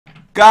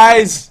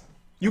Guys,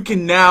 you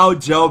can now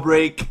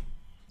jailbreak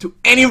to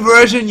any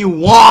version you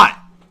want.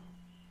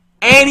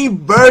 Any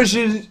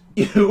version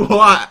you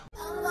want.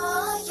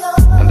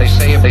 And they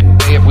say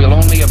if we'll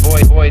only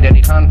avoid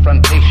any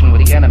confrontation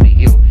with the enemy,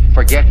 he'll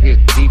forget his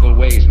evil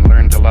ways and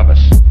learn to love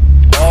us.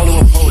 All to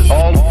oppose,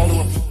 all to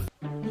oppose.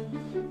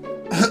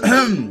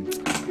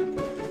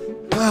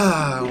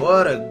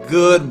 What a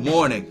good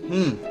morning.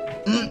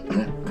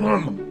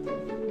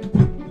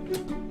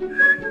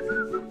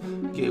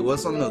 Okay,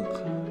 what's on the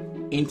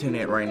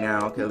internet right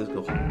now? Okay, let's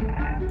go.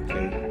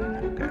 Okay.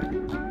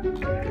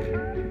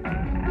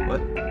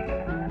 What?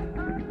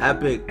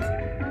 Epic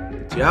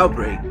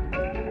jailbreak.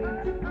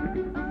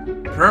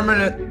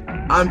 Permanent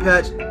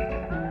unpatched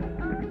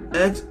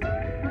X.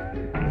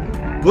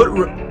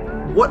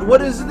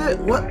 What is this?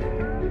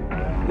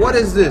 What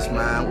is this,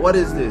 man? What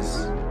is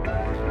this?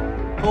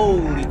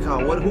 Holy cow!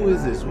 Who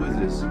is this? Who is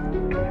this?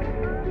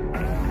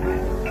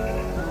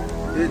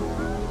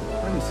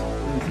 Let me see.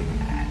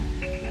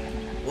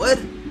 What?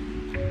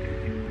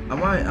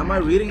 Am I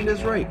reading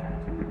this right?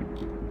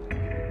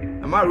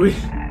 Am I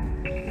reading?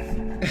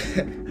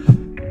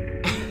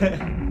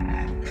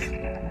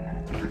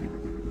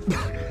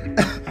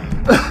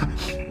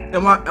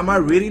 Am I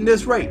reading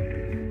this right?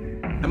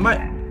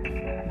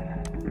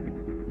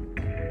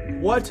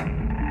 What?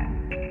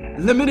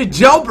 Limited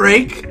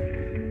jailbreak?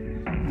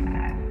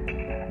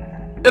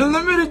 A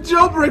limited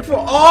jailbreak for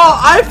all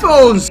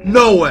iPhones?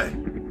 No way.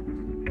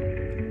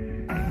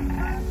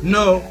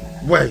 No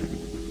way.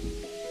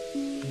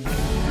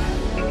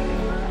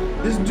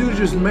 This dude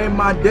just made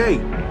my day.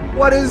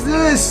 What is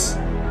this?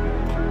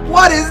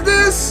 What is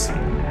this?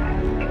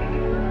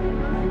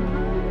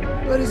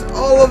 What is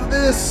all of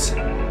this?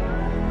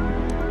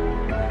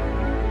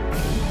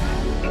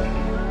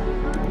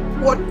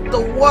 What the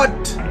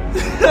what?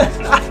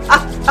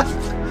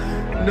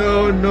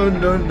 No,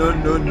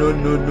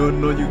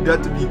 you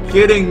got to be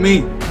kidding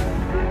me.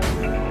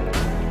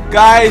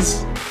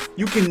 Guys,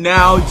 you can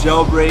now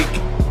jailbreak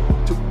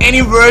to any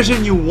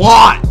version you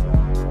want.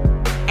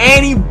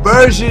 Any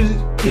version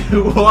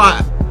you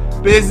want.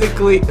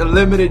 Basically,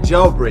 unlimited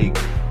jailbreak.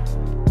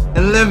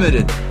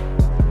 Unlimited.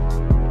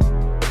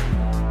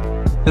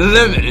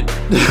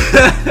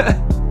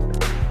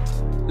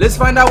 Let's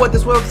find out what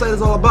this website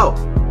is all about.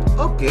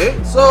 Okay,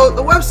 so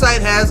the website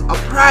has a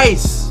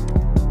price.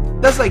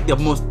 That's like the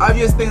most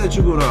obvious thing that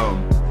you're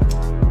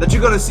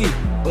gonna see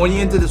when you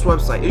enter this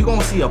website. You're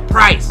gonna see a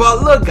price.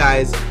 But look,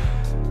 guys,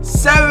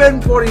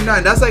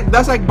 $749.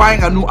 That's like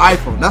buying a new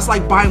iPhone. That's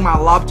like buying my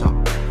laptop.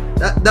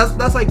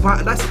 That's like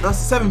buying, that's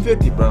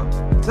 $750, bro.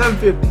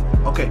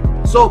 $750. Okay,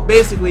 so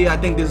basically, I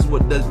think this is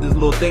what this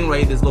little thing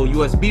right here, this little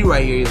USB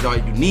right here is all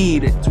you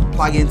need to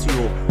plug into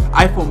your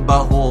iPhone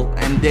butthole,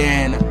 and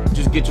then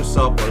just get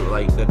yourself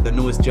like the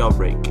newest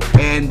jailbreak.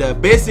 And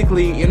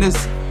basically, in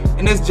this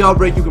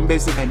jailbreak, you can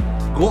basically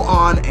go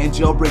on and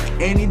jailbreak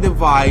any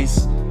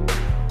device,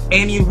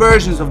 any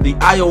versions of the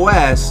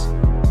iOS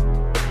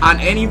on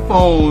any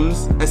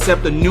phones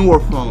except the newer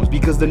phones,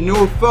 because the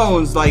newer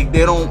phones, like,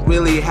 they don't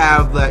really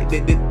have like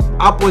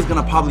Apple is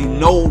gonna probably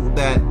know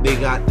that they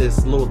got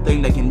this little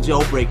thing that can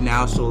jailbreak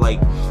now. So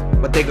like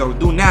what they're gonna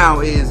do now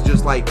is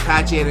just like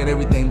patch it and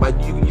everything, but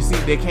you see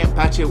they can't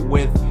patch it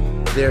with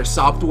their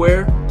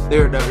software,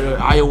 their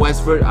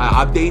iOS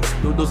updates.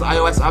 Those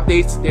iOS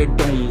updates, they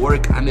don't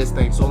work on this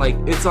thing, so like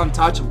it's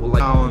untouchable.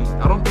 Like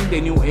I don't think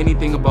they knew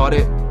anything about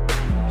it,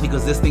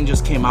 because this thing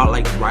just came out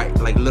like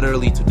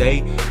literally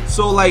today.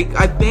 So like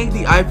I think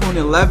the iPhone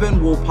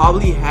 11 will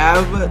probably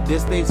have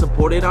this thing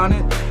supported on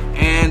it,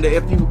 and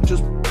if you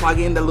just plug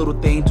in the little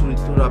thing to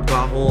the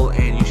butthole,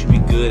 and you should be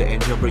good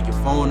and jailbreak your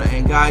phone.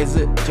 And guys,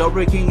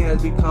 jailbreaking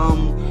has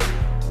become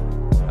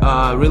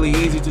really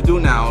easy to do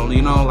now.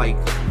 You know, like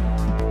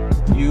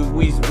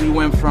we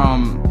went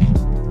from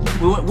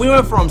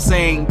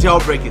saying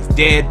jailbreak is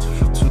dead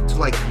to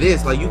like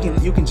this. Like you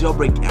can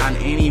jailbreak on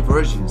any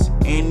versions.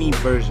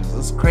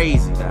 It's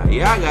crazy.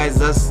 Yeah, guys,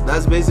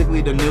 that's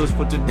basically the news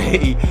for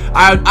today.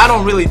 I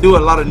don't really do a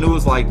lot of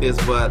news like this,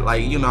 but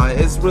like, you know,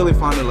 it's really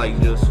fun to like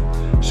just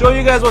show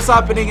you guys what's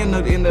happening in the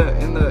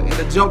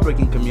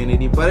jailbreaking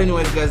community. But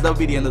anyways, guys, that'll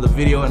be the end of the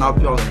video, and I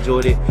hope y'all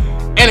enjoyed it.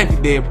 And if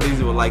you did, please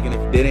leave a like, and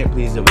if you didn't,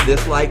 please leave a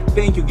dislike.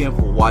 Thank you again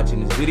for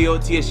watching this video.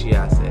 TSG,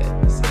 I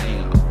said,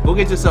 signing off. Go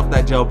get yourself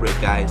that jailbreak,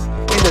 guys.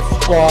 In the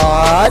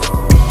squad,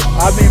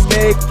 I've been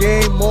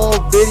making more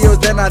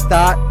videos than I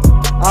thought.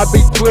 I've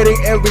been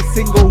tweeting every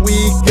single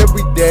week,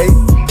 every day.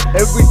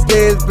 Every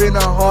day has been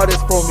the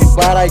hardest for me,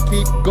 but I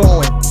keep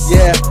going.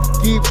 Yeah,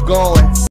 keep going.